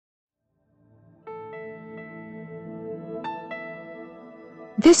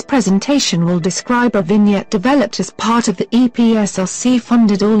This presentation will describe a vignette developed as part of the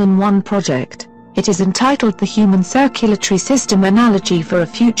EPSRC-funded all-in-one project. It is entitled The Human Circulatory System Analogy for a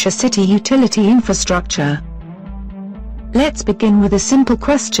Future City Utility Infrastructure. Let's begin with a simple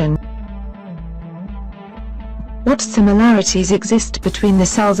question. What similarities exist between the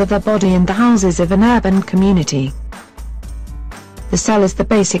cells of the body and the houses of an urban community? The cell is the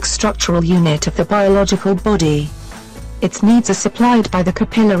basic structural unit of the biological body. Its needs are supplied by the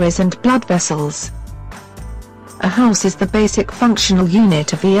capillaries and blood vessels. A house is the basic functional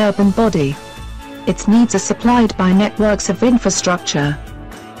unit of the urban body. Its needs are supplied by networks of infrastructure.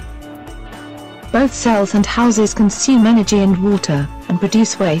 Both cells and houses consume energy and water, and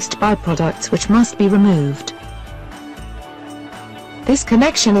produce waste byproducts which must be removed. This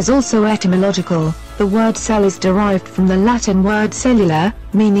connection is also etymological. The word cell is derived from the Latin word cellula,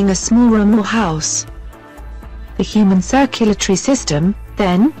 meaning a small room or house. The human circulatory system,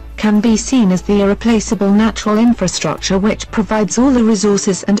 then, can be seen as the irreplaceable natural infrastructure which provides all the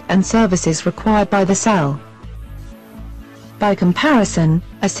resources and services required by the cell. By comparison,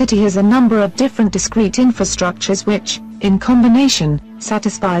 a city has a number of different discrete infrastructures which, in combination,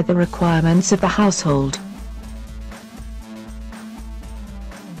 satisfy the requirements of the household.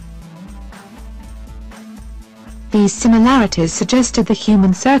 These similarities suggested the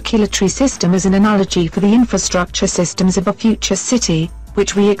human circulatory system as an analogy for the infrastructure systems of a future city,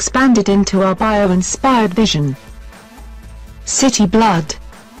 which we expanded into our bio-inspired vision. City blood.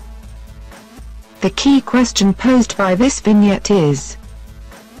 The key question posed by this vignette is: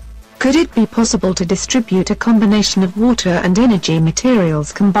 could it be possible to distribute a combination of water and energy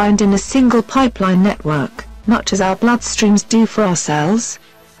materials combined in a single pipeline network, much as our bloodstreams do for our cells?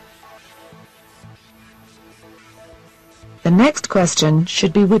 The next question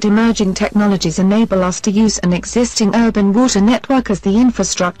should be: would emerging technologies enable us to use an existing urban water network as the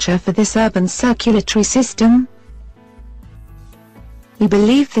infrastructure for this urban circulatory system? We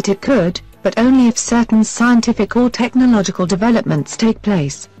believe that it could, but only if certain scientific or technological developments take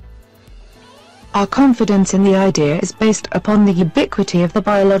place. Our confidence in the idea is based upon the ubiquity of the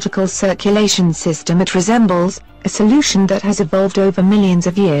biological circulation system it resembles, a solution that has evolved over millions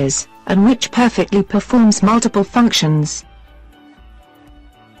of years, and which perfectly performs multiple functions.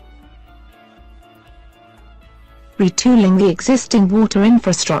 Retooling the existing water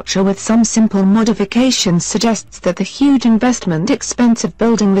infrastructure with some simple modifications suggests that the huge investment expense of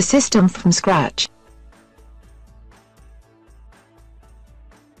building the system from scratch.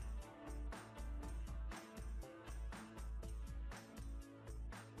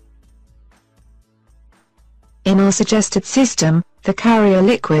 In our suggested system, the carrier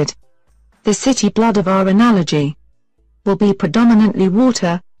liquid, the city blood of our analogy, will be predominantly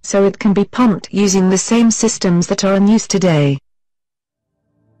water, so it can be pumped using the same systems that are in use today.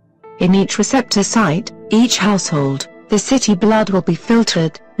 In each receptor site, each household, the city blood will be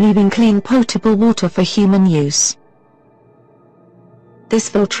filtered, leaving clean potable water for human use. This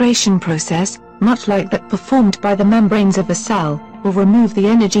filtration process, much like that performed by the membranes of a cell, will remove the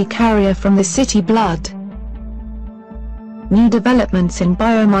energy carrier from the city blood. New developments in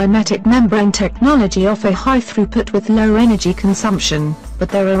biomimetic membrane technology offer high throughput with low energy consumption, but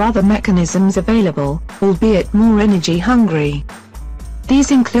there are other mechanisms available, albeit more energy hungry.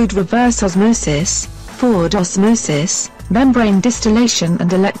 These include reverse osmosis, forward osmosis, membrane distillation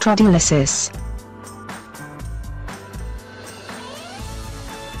and electrolysis.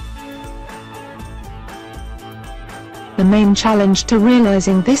 The main challenge to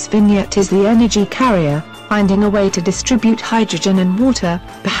realizing this vignette is the energy carrier, finding a way to distribute hydrogen and water,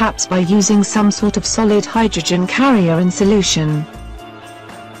 perhaps by using some sort of solid hydrogen carrier in solution.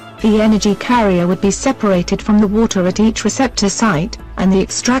 The energy carrier would be separated from the water at each receptor site, and the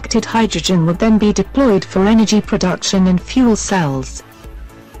extracted hydrogen would then be deployed for energy production in fuel cells.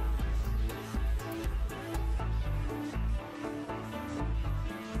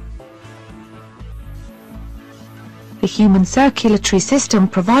 The human circulatory system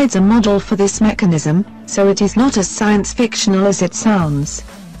provides a model for this mechanism, so it is not as science-fictional as it sounds.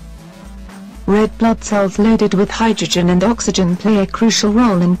 Red blood cells loaded with hydrogen and oxygen play a crucial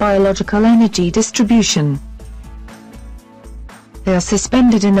role in biological energy distribution. They are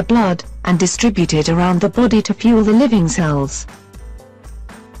suspended in the blood, and distributed around the body to fuel the living cells.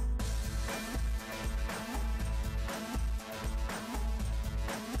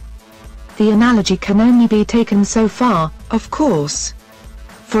 The analogy can only be taken so far, of course.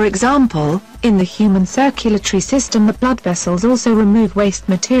 For example, in the human circulatory system the blood vessels also remove waste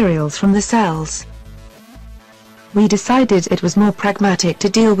materials from the cells. We decided it was more pragmatic to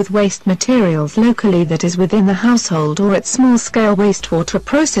deal with waste materials locally, that is within the household or at small-scale wastewater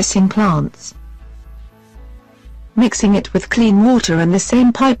processing plants. Mixing it with clean water in the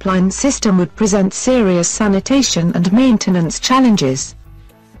same pipeline system would present serious sanitation and maintenance challenges.